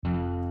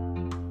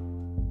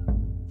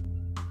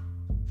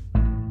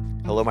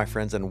Hello, my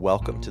friends, and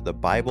welcome to the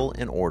Bible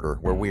in Order,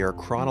 where we are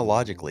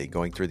chronologically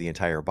going through the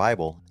entire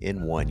Bible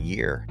in 1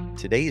 year.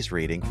 Today's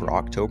reading for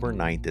October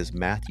 9th is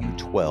Matthew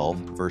 12,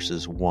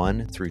 verses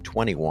 1 through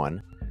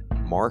 21,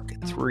 Mark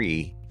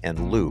 3,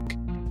 and Luke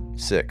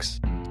 6.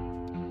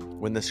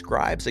 When the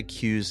scribes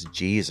accused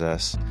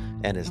Jesus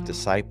and his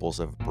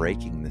disciples of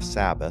breaking the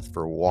Sabbath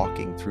for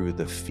walking through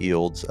the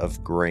fields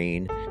of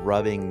grain,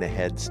 rubbing the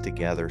heads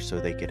together so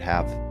they could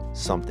have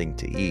something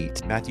to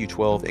eat, Matthew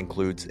 12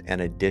 includes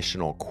an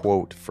additional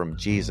quote from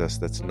Jesus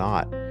that's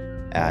not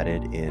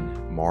added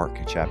in Mark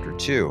chapter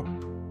 2.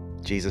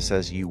 Jesus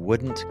says, "You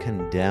wouldn't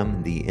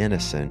condemn the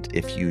innocent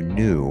if you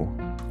knew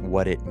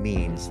what it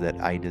means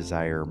that I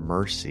desire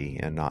mercy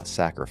and not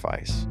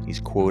sacrifice."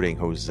 He's quoting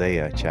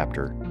Hosea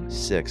chapter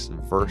 6,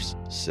 verse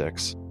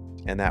 6.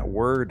 And that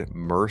word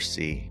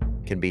mercy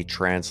can be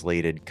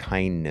translated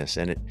kindness,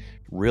 and it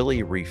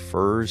really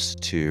refers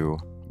to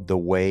the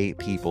way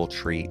people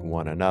treat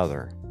one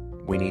another.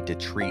 We need to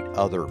treat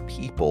other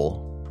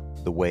people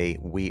the way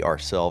we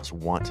ourselves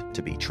want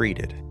to be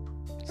treated.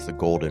 It's the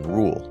golden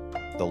rule.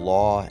 The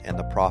law and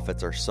the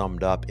prophets are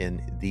summed up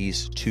in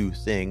these two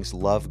things: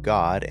 love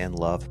God and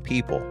love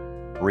people.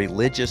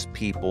 Religious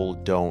people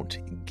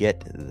don't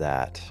get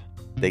that.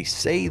 They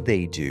say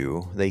they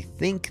do, they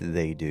think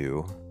they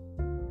do,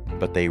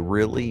 but they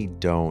really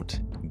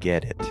don't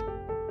get it.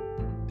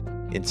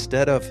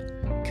 Instead of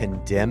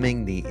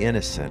condemning the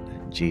innocent,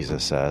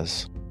 Jesus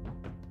says,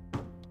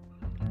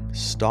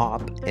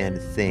 stop and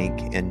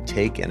think and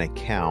take an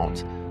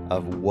account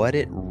of what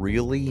it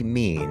really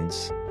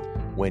means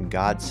when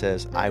God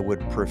says, "I would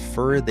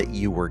prefer that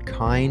you were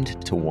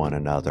kind to one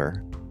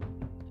another."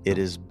 It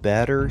is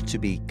better to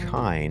be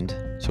kind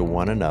to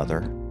one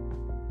another,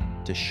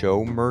 to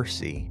show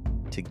mercy,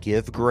 to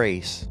give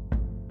grace,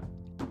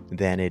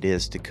 than it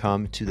is to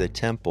come to the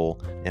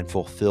temple and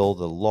fulfill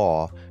the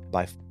law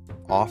by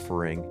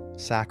offering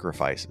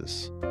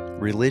sacrifices.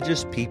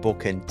 Religious people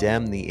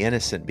condemn the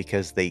innocent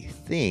because they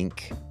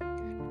think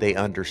they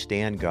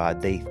understand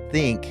God. They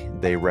think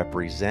they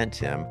represent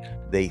Him.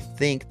 They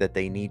think that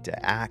they need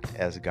to act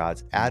as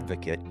God's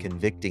advocate,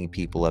 convicting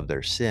people of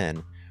their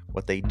sin.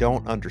 What they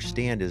don't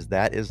understand is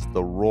that is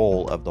the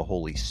role of the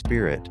Holy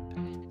Spirit.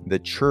 The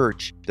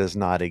church does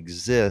not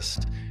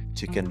exist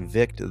to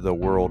convict the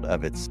world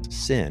of its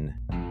sin.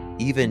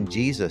 Even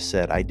Jesus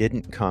said, "I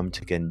didn't come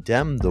to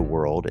condemn the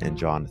world," in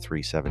John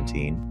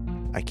 3:17.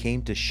 "I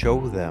came to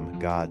show them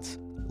God's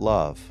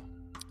love."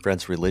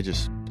 Friends,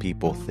 religious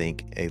people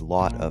think a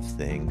lot of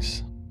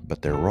things,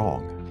 but they're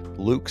wrong.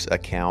 Luke's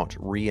account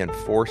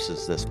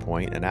reinforces this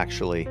point, and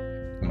actually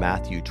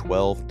Matthew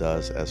 12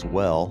 does as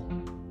well,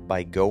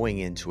 by going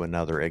into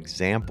another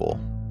example,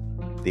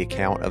 the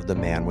account of the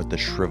man with the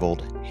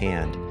shriveled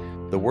hand.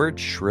 The word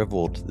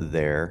shriveled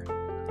there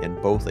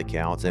in both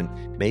accounts, and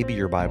maybe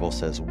your Bible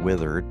says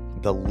withered,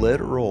 the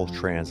literal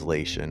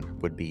translation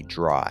would be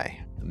dry.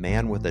 A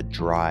man with a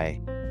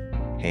dry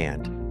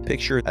hand.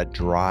 Picture a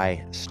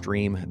dry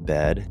stream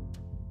bed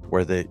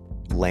where the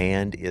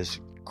land is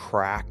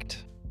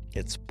cracked,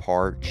 it's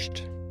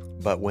parched,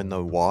 but when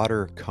the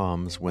water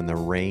comes, when the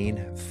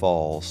rain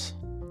falls,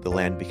 the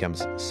land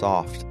becomes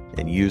soft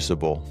and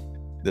usable.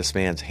 This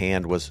man's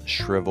hand was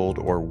shriveled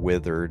or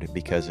withered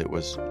because it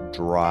was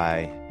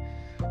dry.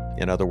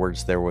 In other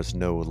words, there was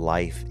no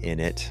life in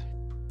it.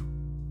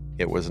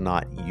 It was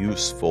not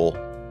useful.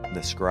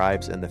 The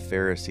scribes and the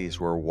Pharisees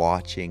were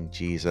watching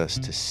Jesus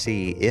to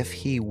see if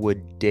he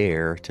would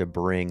dare to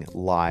bring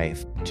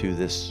life to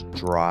this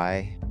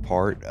dry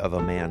part of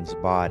a man's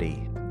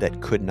body that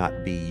could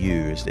not be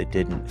used. It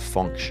didn't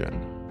function.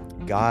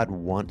 God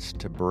wants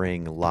to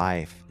bring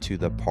life to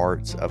the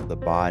parts of the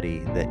body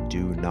that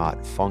do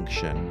not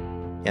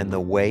function. And the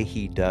way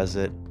He does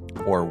it,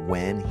 or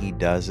when He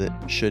does it,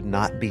 should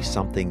not be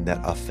something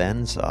that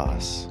offends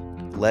us.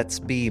 Let's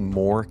be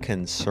more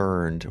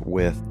concerned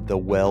with the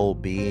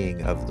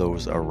well-being of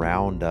those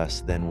around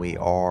us than we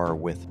are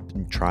with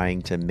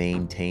trying to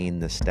maintain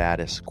the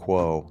status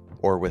quo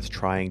or with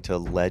trying to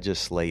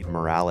legislate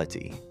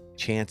morality.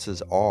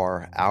 Chances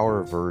are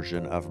our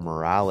version of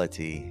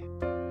morality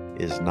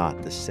is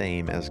not the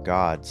same as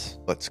God's.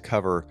 Let's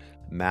cover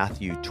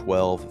Matthew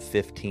 12,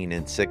 15,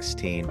 and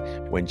 16.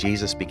 When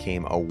Jesus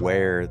became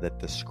aware that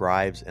the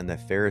scribes and the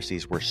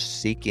Pharisees were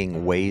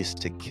seeking ways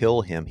to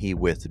kill Him, He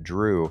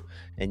withdrew,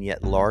 and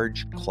yet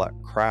large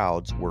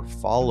crowds were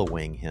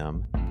following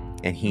Him,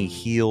 and He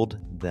healed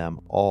them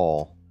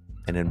all.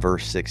 And in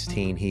verse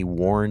 16, He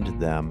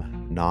warned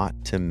them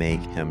not to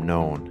make Him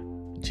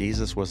known.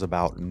 Jesus was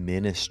about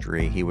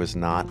ministry. He was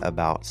not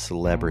about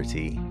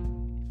celebrity.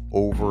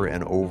 Over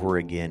and over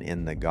again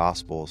in the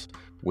Gospels,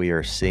 we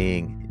are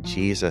seeing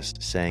Jesus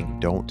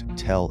saying, "Don't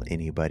tell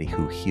anybody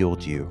who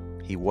healed you."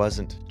 He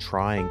wasn't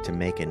trying to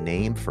make a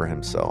name for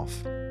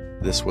Himself.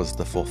 This was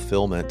the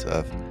fulfillment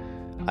of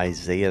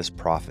Isaiah's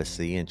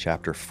prophecy in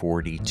chapter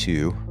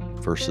 42,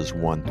 verses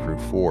 1 through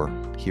 4.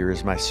 "Here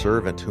is my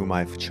servant whom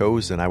I've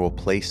chosen. I will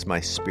place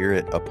my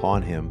spirit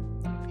upon him.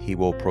 He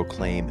will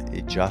proclaim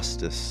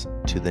justice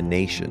to the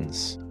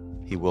nations.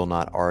 He will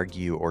not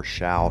argue or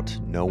shout.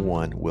 No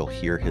one will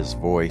hear his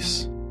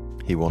voice.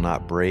 He will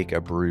not break a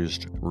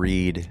bruised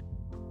reed.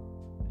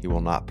 He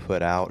will not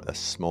put out a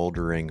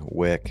smoldering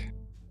wick.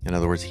 In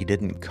other words, he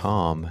didn't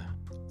come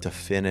to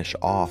finish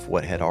off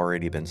what had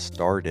already been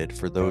started.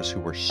 For those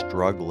who were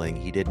struggling,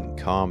 he didn't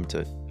come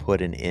to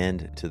put an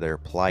end to their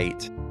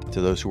plight.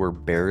 To those who were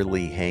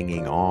barely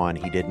hanging on,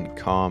 he didn't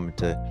come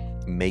to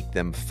make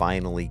them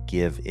finally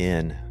give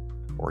in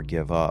or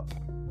give up.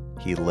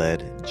 He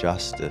led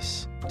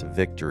justice to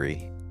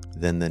victory.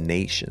 Then the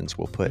nations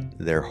will put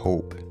their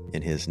hope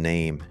in his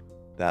name.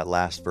 That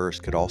last verse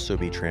could also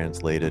be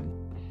translated,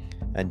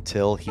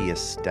 until he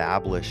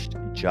established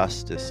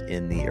justice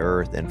in the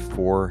earth, and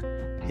for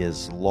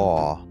his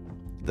law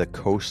the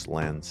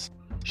coastlands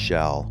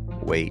shall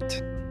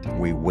wait.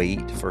 We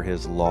wait for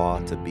his law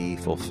to be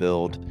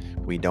fulfilled.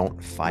 We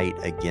don't fight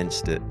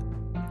against it.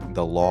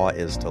 The law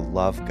is to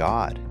love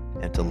God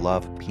and to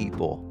love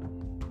people,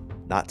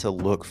 not to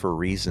look for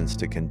reasons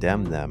to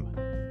condemn them.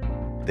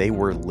 They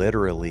were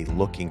literally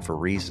looking for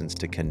reasons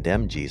to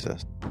condemn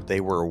Jesus.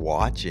 They were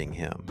watching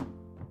him.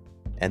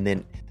 And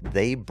then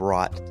they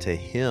brought to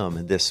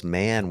him this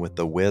man with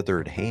the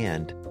withered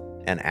hand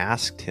and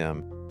asked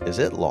him, "Is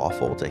it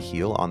lawful to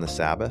heal on the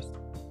Sabbath?"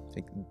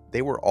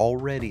 They were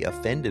already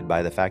offended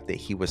by the fact that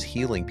he was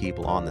healing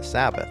people on the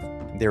Sabbath.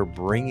 They're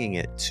bringing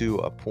it to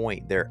a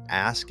point. They're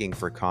asking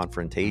for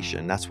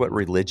confrontation. That's what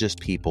religious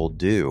people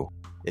do.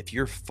 If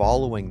you're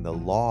following the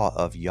law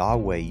of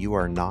Yahweh, you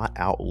are not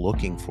out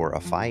looking for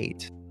a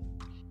fight.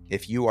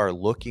 If you are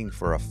looking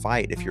for a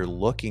fight, if you're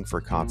looking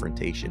for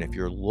confrontation, if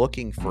you're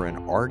looking for an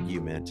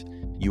argument,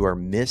 you are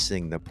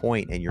missing the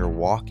point and you're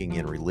walking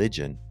in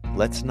religion.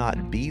 Let's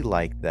not be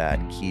like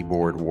that,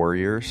 keyboard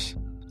warriors.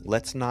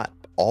 Let's not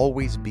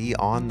always be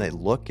on the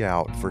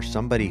lookout for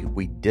somebody who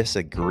we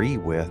disagree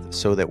with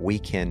so that we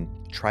can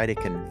try to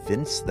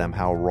convince them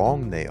how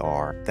wrong they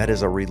are. That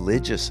is a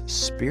religious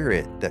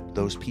spirit that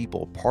those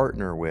people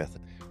partner with.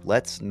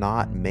 Let's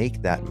not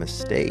make that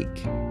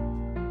mistake.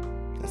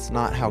 That's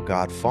not how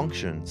God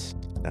functions.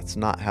 That's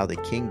not how the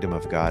kingdom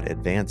of God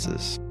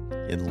advances.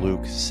 In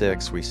Luke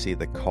 6, we see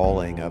the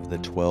calling of the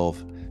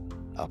 12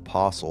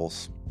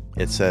 apostles.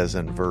 It says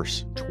in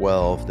verse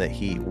 12 that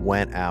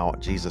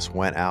Jesus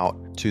went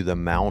out to the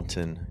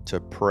mountain to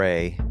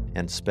pray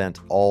and spent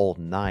all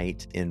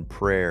night in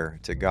prayer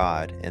to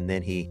God. And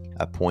then he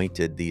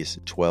appointed these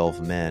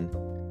 12 men.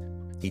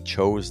 He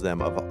chose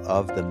them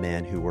of the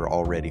men who were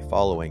already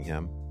following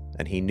him,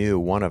 and he knew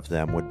one of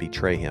them would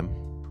betray him.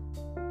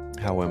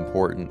 How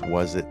important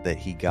was it that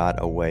he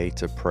got away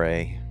to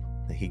pray,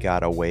 that he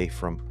got away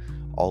from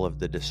all of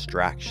the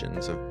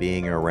distractions of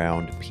being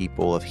around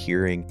people, of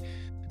hearing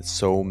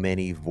so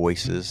many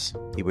voices?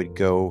 He would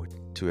go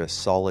to a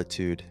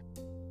solitude.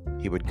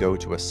 He would go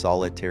to a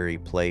solitary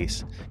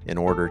place in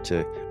order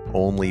to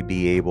only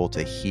be able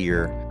to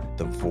hear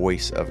the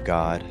voice of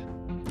God.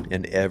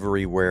 And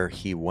everywhere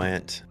he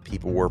went,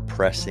 people were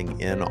pressing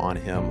in on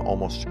him,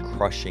 almost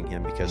crushing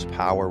him, because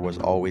power was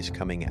always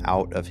coming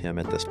out of him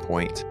at this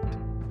point.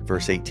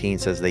 Verse 18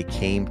 says they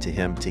came to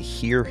him to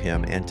hear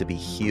him and to be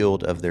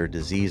healed of their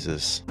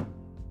diseases.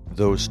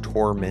 Those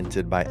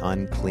tormented by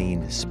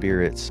unclean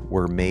spirits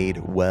were made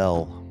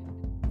well.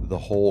 The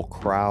whole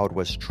crowd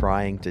was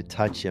trying to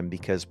touch him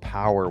because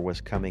power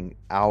was coming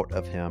out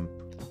of him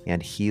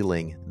and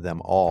healing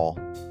them all.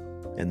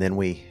 And then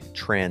we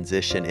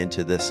transition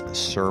into this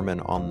Sermon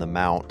on the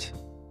Mount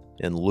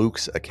in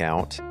Luke's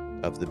account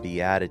of the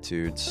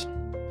Beatitudes.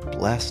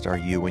 Blessed are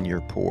you when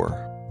you're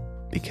poor,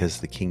 because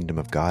the kingdom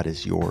of God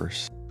is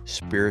yours.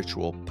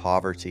 Spiritual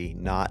poverty,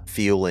 not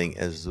feeling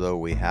as though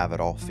we have it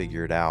all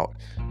figured out.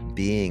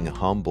 Being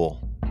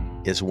humble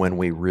is when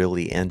we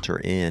really enter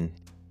in.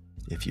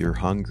 If you're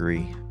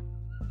hungry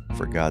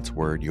for God's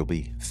word, you'll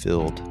be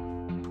filled.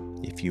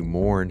 If you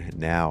mourn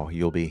now,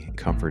 you'll be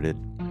comforted.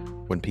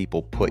 When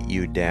people put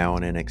you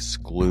down and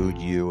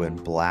exclude you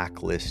and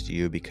blacklist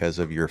you because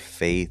of your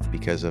faith,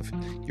 because of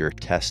your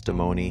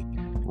testimony,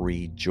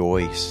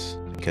 rejoice,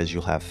 because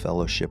you'll have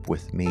fellowship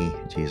with me,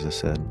 Jesus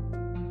said.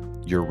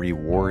 Your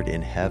reward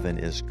in heaven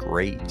is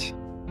great,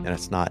 and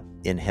it's not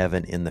in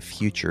heaven in the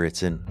future,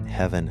 it's in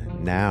heaven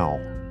now.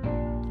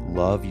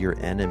 Love your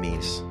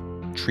enemies.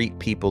 Treat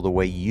people the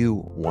way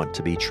you want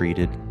to be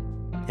treated,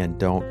 and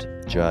don't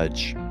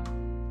judge.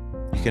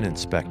 You can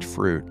inspect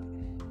fruit,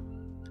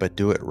 but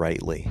do it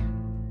rightly.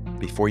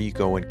 Before you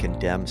go and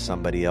condemn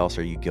somebody else,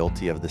 are you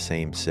guilty of the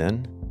same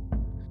sin?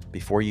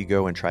 Before you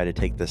go and try to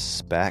take the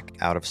speck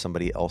out of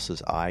somebody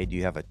else's eye, do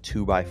you have a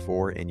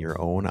 2x4 in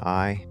your own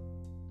eye?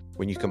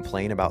 When you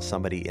complain about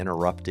somebody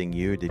interrupting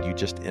you, did you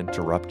just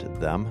interrupt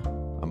them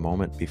a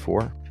moment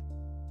before?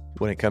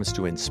 When it comes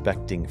to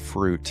inspecting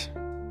fruit,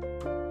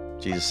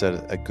 Jesus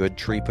said a good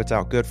tree puts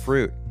out good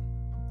fruit.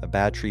 A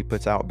bad tree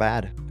puts out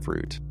bad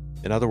fruit.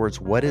 In other words,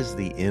 what is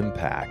the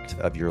impact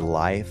of your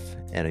life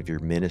and of your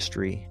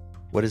ministry?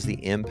 What is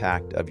the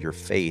impact of your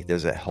faith?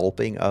 Is it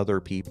helping other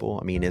people?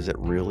 I mean, is it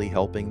really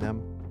helping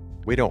them?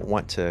 We don't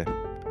want to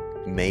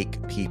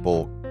make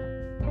people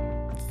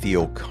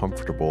feel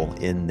comfortable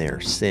in their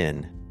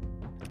sin.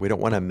 We don't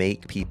want to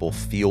make people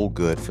feel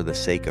good for the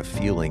sake of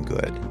feeling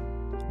good.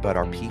 But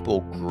are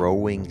people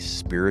growing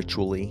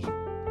spiritually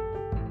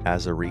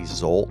as a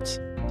result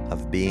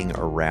of being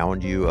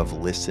around you, of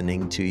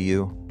listening to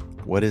you?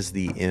 What is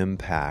the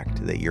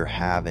impact that you're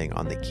having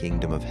on the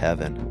kingdom of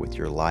heaven with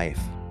your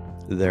life?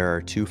 There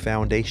are two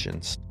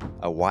foundations.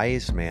 A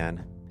wise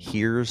man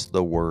hears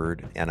the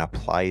word and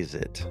applies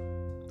it,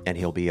 and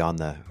he'll be on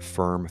the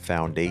firm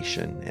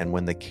foundation. And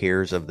when the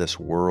cares of this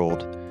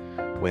world,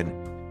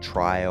 when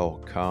trial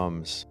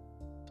comes,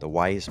 the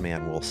wise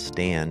man will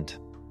stand.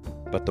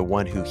 But the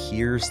one who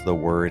hears the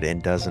word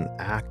and doesn't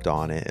act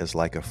on it is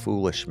like a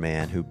foolish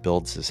man who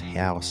builds his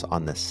house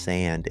on the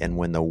sand, and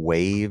when the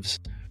waves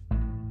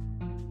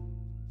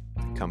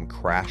come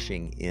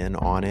crashing in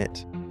on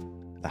it,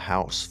 the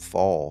house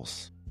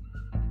falls.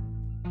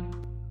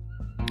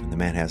 And the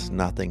man has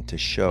nothing to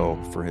show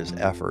for his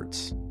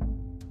efforts.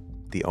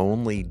 The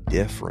only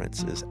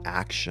difference is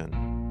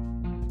action.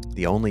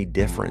 The only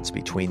difference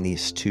between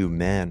these two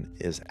men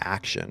is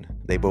action.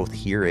 They both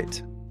hear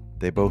it.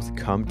 They both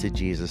come to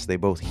Jesus. They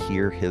both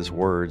hear his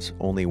words.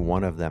 Only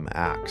one of them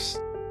acts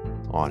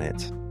on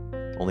it.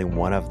 Only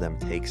one of them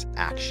takes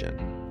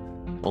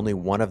action. Only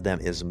one of them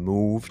is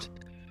moved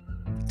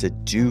to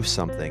do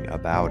something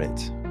about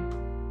it.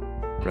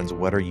 Friends,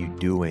 what are you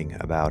doing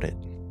about it?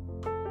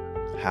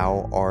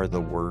 How are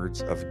the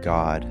words of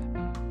God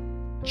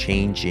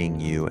changing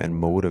you and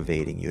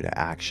motivating you to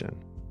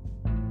action?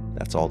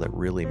 That's all that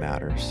really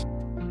matters.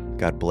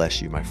 God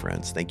bless you, my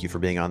friends. Thank you for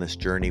being on this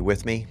journey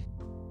with me.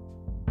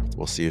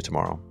 We'll see you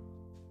tomorrow.